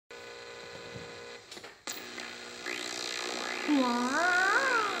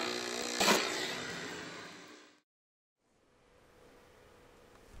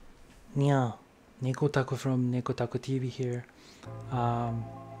Nya, Nekotaku from Nekotaku TV here.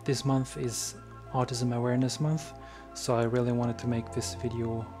 This month is Autism Awareness Month, so I really wanted to make this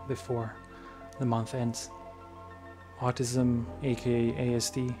video before the month ends. Autism, aka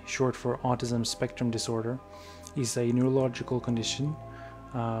ASD, short for Autism Spectrum Disorder, is a neurological condition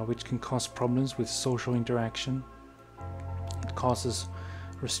which can cause problems with social interaction. It causes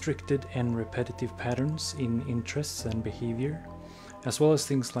restricted and repetitive patterns in interests and behavior, as well as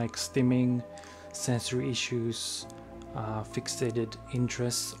things like stimming, sensory issues, fixated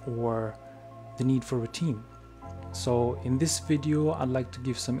interests, or the need for routine. So in this video I'd like to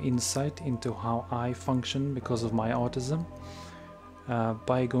give some insight into how I function because of my autism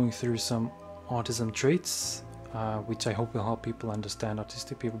by going through some autism traits, which I hope will help people understand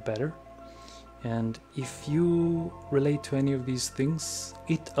autistic people better. And if you relate to any of these things,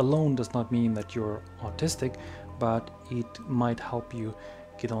 it alone does not mean that you're autistic, but it might help you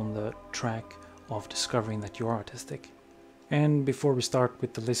get on the track of discovering that you're autistic. And before we start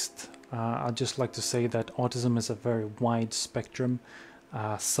with the list, I'd just like to say that autism is a very wide spectrum.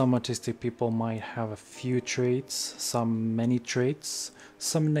 Some autistic people might have a few traits, some many traits,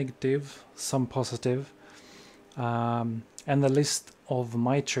 some negative, some positive. And the list of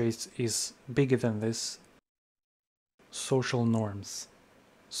my traits is bigger than this. Social norms.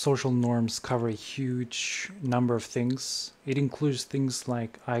 Social norms cover a huge number of things. It includes things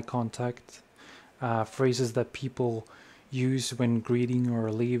like eye contact, phrases that people use when greeting or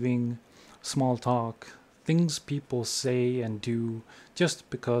leaving, small talk, things people say and do just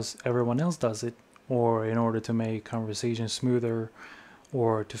because everyone else does it, or in order to make conversation smoother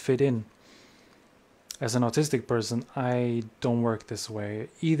or to fit in. As an autistic person, I don't work this way.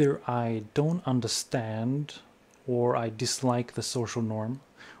 Either I don't understand, or I dislike the social norm,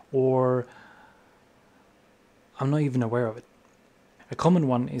 or I'm not even aware of it. A common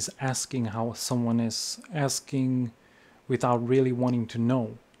one is asking how someone is, asking without really wanting to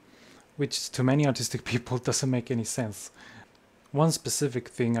know, which to many autistic people doesn't make any sense. One specific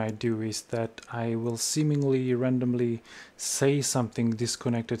thing I do is that I will seemingly randomly say something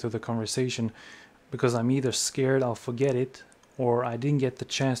disconnected to the conversation because I'm either scared I'll forget it, or I didn't get the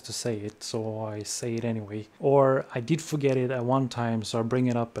chance to say it, so I say it anyway, or I did forget it at one time, so I bring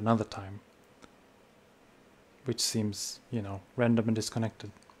it up another time, which seems, random and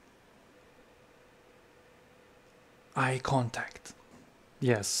disconnected. Eye contact.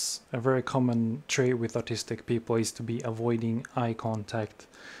 Yes, a very common trait with autistic people is to be avoiding eye contact.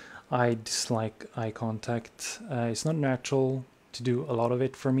 I dislike eye contact. It's not natural to do a lot of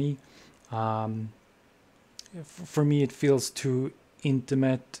it for me. For me it feels too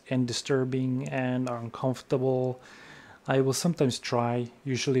intimate and disturbing and uncomfortable. I will sometimes try, I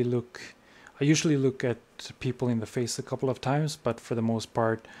usually look at people in the face a couple of times, but for the most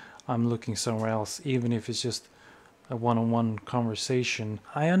part I'm looking somewhere else, even if it's just a one-on-one conversation.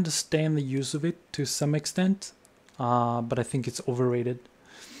 I understand the use of it to some extent, but I think it's overrated.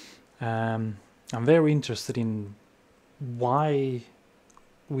 I'm very interested in why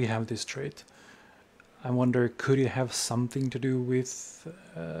we have this trait. I wonder, could it have something to do with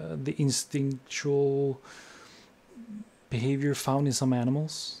the instinctual behavior found in some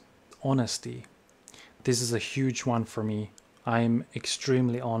animals? Honesty. This is a huge one for me. I'm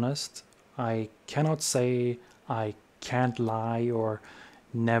extremely honest. I cannot say I can't lie or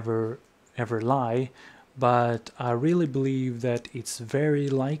never ever lie, but I really believe that it's very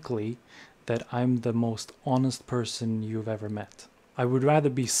likely that I'm the most honest person you've ever met. I would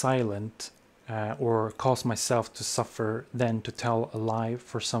rather be silent or cause myself to suffer than to tell a lie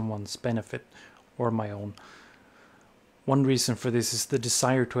for someone's benefit or my own. One reason for this is the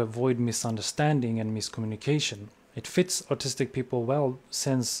desire to avoid misunderstanding and miscommunication. It fits autistic people well,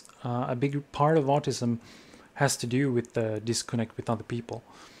 since a big part of autism has to do with the disconnect with other people.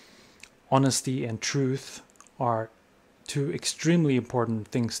 Honesty and truth are two extremely important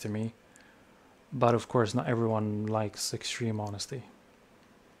things to me, but of course not everyone likes extreme honesty.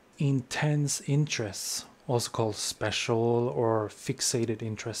 Intense interests, also called special or fixated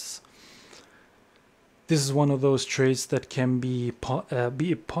interests. This is one of those traits that can be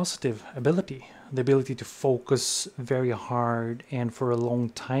a positive ability. The ability to focus very hard and for a long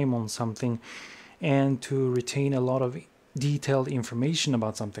time on something, and to retain a lot of detailed information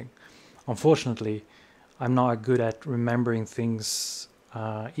about something. Unfortunately, I'm not good at remembering things,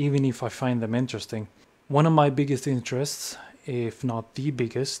 even if I find them interesting. One of my biggest interests, if not the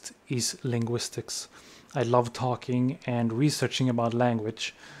biggest, is linguistics. I love talking and researching about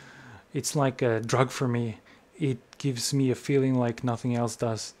language. It's like a drug for me. It gives me a feeling like nothing else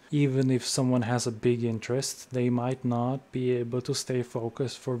does. Even if someone has a big interest, they might not be able to stay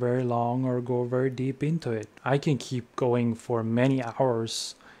focused for very long or go very deep into it. I can keep going for many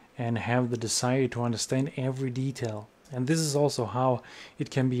hours and have the desire to understand every detail. And this is also how it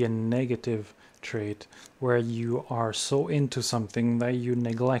can be a negative trait, where you are so into something that you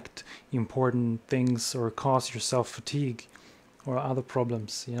neglect important things or cause yourself fatigue or other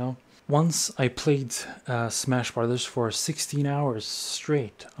problems, you know. Once I played Smash Brothers for 16 hours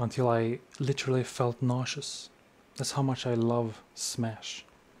straight until I literally felt nauseous. That's how much I love Smash.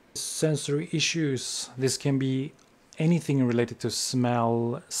 Sensory issues. This can be anything related to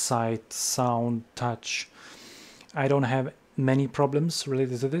smell, sight, sound, touch. I don't have many problems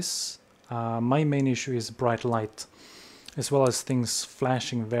related to this. My main issue is bright light, as well as things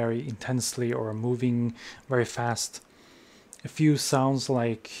flashing very intensely or moving very fast. A few sounds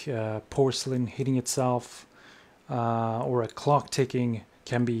like porcelain hitting itself or a clock ticking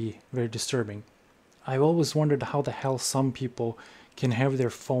can be very disturbing. I've always wondered how the hell some people can have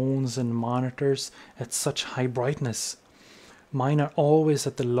their phones and monitors at such high brightness. Mine are always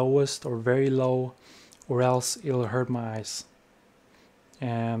at the lowest or very low, or else it'll hurt my eyes.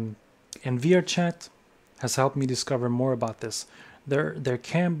 And VRChat has helped me discover more about this. There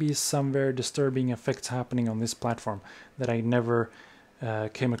can be some very disturbing effects happening on this platform that I never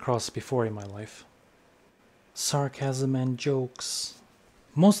came across before in my life. Sarcasm and jokes.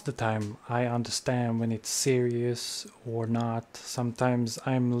 Most of the time I understand when it's serious or not. Sometimes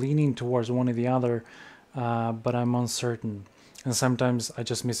I'm leaning towards one or the other, but I'm uncertain. And sometimes I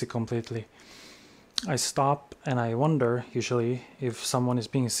just miss it completely. I stop and I wonder, usually, if someone is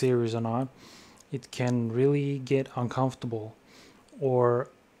being serious or not. It can really get uncomfortable, or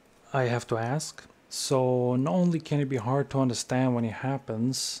I have to ask. So not only can it be hard to understand when it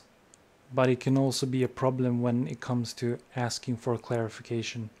happens, but it can also be a problem when it comes to asking for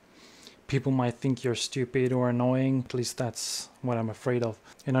clarification. People might think you're stupid or annoying, at least that's what I'm afraid of.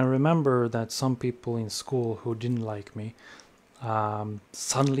 And I remember that some people in school who didn't like me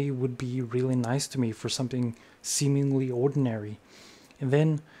suddenly would be really nice to me for something seemingly ordinary, and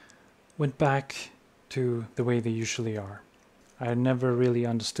then went back to the way they usually are. I never really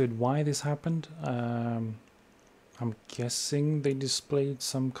understood why this happened. I'm guessing they displayed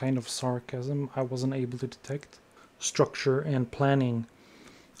some kind of sarcasm I wasn't able to detect. Structure and planning.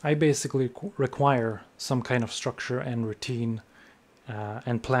 I basically require some kind of structure and routine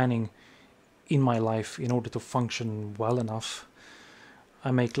and planning in my life in order to function well enough. I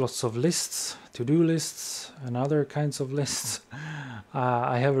make lots of lists, to-do lists, and other kinds of lists.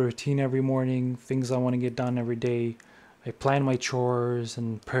 I have a routine every morning, things I want to get done every day. I plan my chores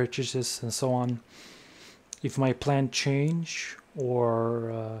and purchases and so on. If my plan change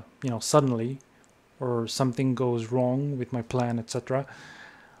or suddenly, or something goes wrong with my plan, etc.,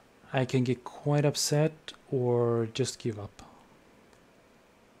 I can get quite upset or just give up.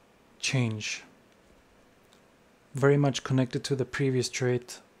 Change. Very much connected to the previous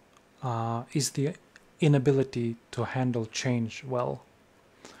trait is the inability to handle change well.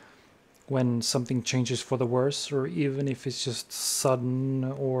 When something changes for the worse, or even if it's just sudden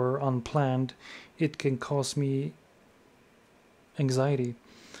or unplanned, it can cause me anxiety.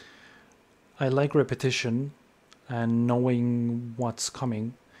 I like repetition and knowing what's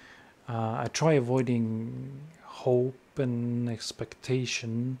coming. I try avoiding hope and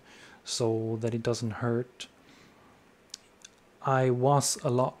expectation so that it doesn't hurt. I was a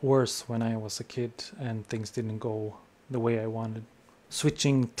lot worse when I was a kid and things didn't go the way I wanted.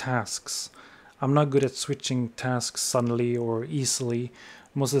 Switching tasks. I'm not good at switching tasks suddenly or easily.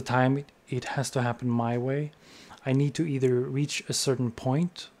 Most of the time it has to happen my way. I need to either reach a certain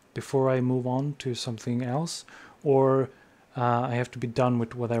point before I move on to something else, or I have to be done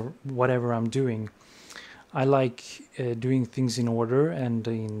with whatever I'm doing. I like doing things in order and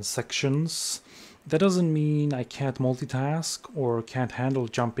in sections. That doesn't mean I can't multitask or can't handle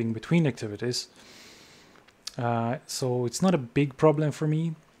jumping between activities. So it's not a big problem for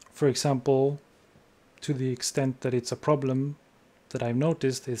me. For example, to the extent that it's a problem that I've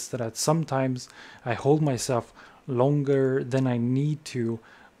noticed is that sometimes I hold myself longer than I need to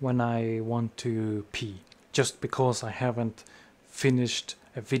when I want to pee, just because I haven't finished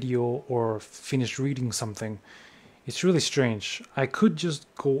a video or finished reading something. It's really strange. I could just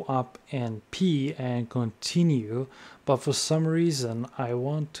go up and pee and continue, but for some reason I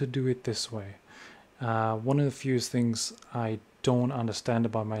want to do it this way. One of the few things I don't understand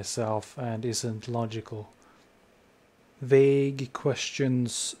about myself and isn't logical. Vague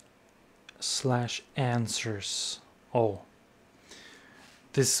questions / answers. Oh,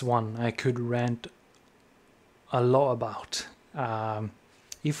 this one I could rant a lot about.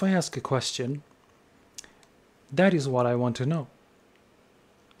 If I ask a question, that is what I want to know.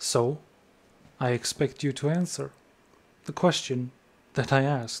 So, I expect you to answer the question that I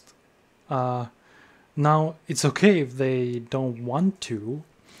asked. Now, it's okay if they don't want to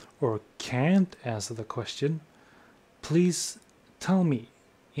or can't answer the question. Please tell me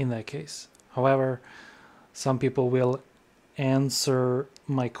in that case. However, some people will answer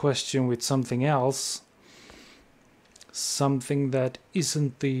my question with something else, something that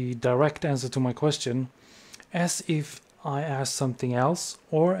isn't the direct answer to my question, as if I asked something else,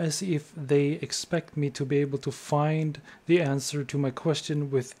 or as if they expect me to be able to find the answer to my question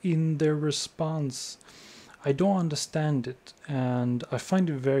within their response. I don't understand it, and I find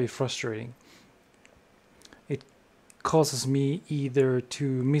it very frustrating. It causes me either to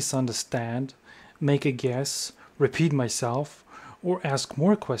misunderstand, make a guess, repeat myself, or ask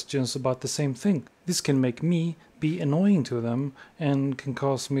more questions about the same thing. This can make me be annoying to them and can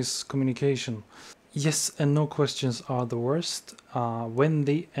cause miscommunication. Yes and no questions are the worst. When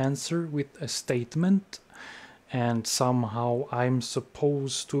they answer with a statement and somehow I'm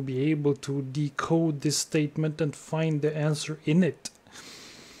supposed to be able to decode this statement and find the answer in it.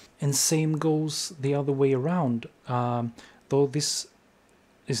 And same goes the other way around, though this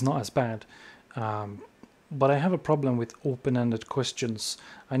is not as bad. But I have a problem with open-ended questions.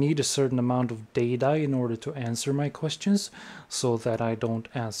 I need a certain amount of data in order to answer my questions, so that I don't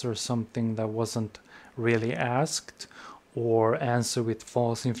answer something that wasn't really asked or answer with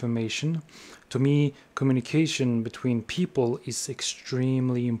false information. To me, communication between people is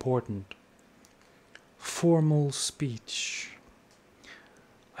extremely important. Formal speech.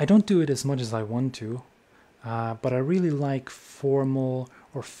 I don't do it as much as I want to, but I really like formal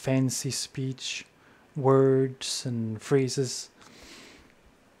or fancy speech, words and phrases.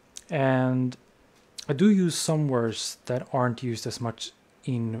 And I do use some words that aren't used as much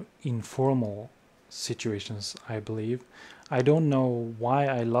in informal situations, I believe. I don't know why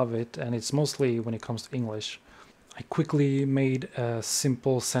I love it, and it's mostly when it comes to English. I quickly made a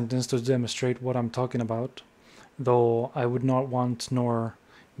simple sentence to demonstrate what I'm talking about, though I would not want nor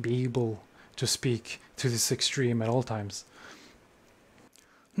be able to speak to this extreme at all times.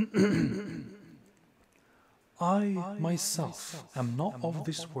 I myself am not of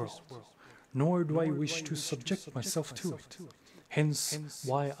this world, nor do I wish to subject myself to it, hence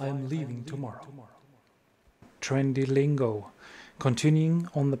why I am leaving tomorrow. Trendy lingo. Continuing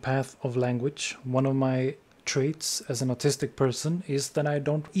on the path of language, one of my traits as an autistic person is that I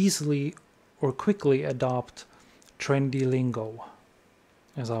don't easily or quickly adopt trendy lingo,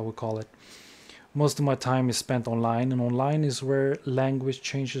 as I would call it. Most of my time is spent online, and online is where language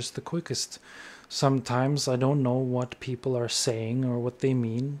changes the quickest. Sometimes I don't know what people are saying or what they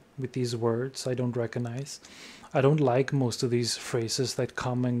mean with these words I don't recognize. I don't like most of these phrases that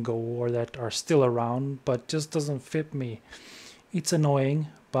come and go or that are still around but just doesn't fit me. It's annoying,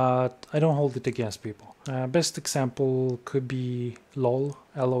 but I don't hold it against people. Best example could be lol,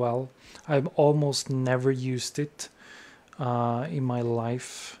 lol. I've almost never used it in my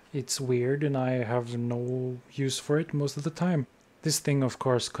life. It's weird and I have no use for it most of the time. This thing of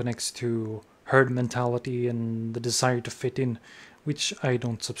course connects to herd mentality and the desire to fit in, which I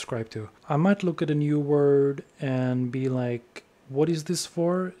don't subscribe to. I might look at a new word and be like, what is this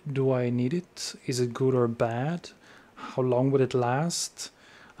for? Do I need it? Is it good or bad? How long would it last?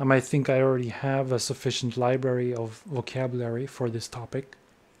 I might think I already have a sufficient library of vocabulary for this topic.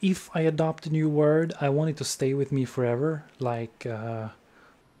 If I adopt a new word, I want it to stay with me forever, like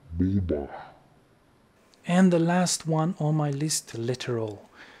Booba. And the last one on my list, literal.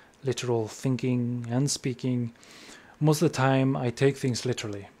 Literal thinking and speaking. Most of the time I take things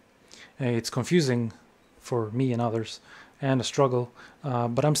literally. It's confusing for me and others and a struggle,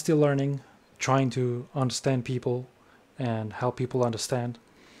 but I'm still learning, trying to understand people and how people understand.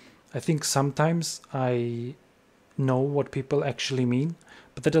 I think sometimes I know what people actually mean,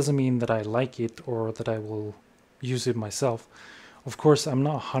 but that doesn't mean that I like it or that I will use it myself. Of course, I'm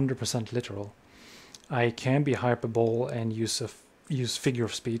not 100% literal. I can be hyperbole and use figure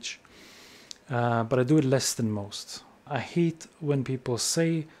of speech, but I do it less than most. I hate when people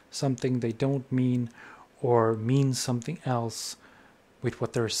say something they don't mean or mean something else with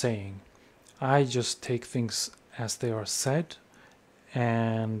what they're saying. I just take things as they are said,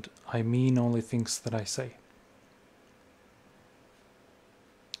 and I mean only things that I say.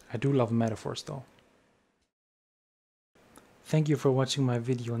 I do love metaphors though. Thank you for watching my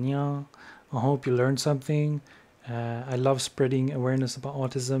video, Nya. I hope you learned something. I love spreading awareness about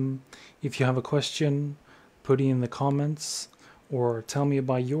autism. If you have a question, put it in the comments or tell me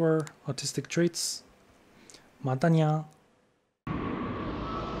about your autistic traits. 맞다냐?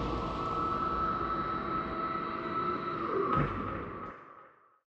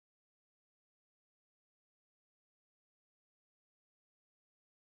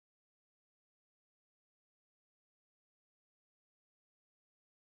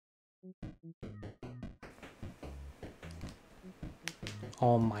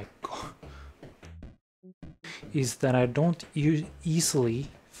 Oh my god. Is that I don't easily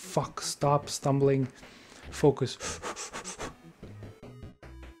stop stumbling, focus.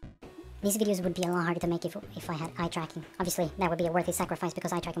 These videos would be a lot harder to make if I had eye tracking. Obviously, that would be a worthy sacrifice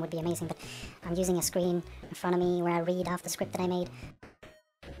because eye tracking would be amazing, but I'm using a screen in front of me where I read off the script that I made.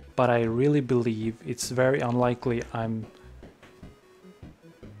 But I really believe it's very unlikely I'm...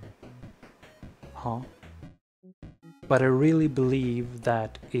 Huh? But I really believe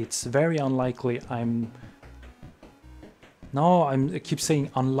that it's very unlikely I'm... No, I keep saying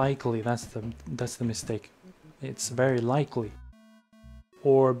unlikely, that's the mistake. It's very likely.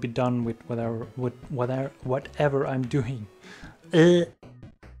 Or be done with whatever I'm doing.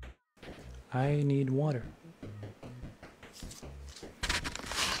 I need water.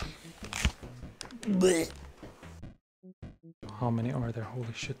 How many are there?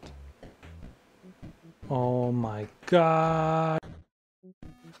 Holy shit. Oh my god.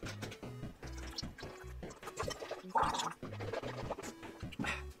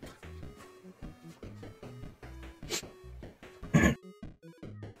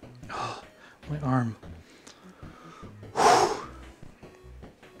 My arm.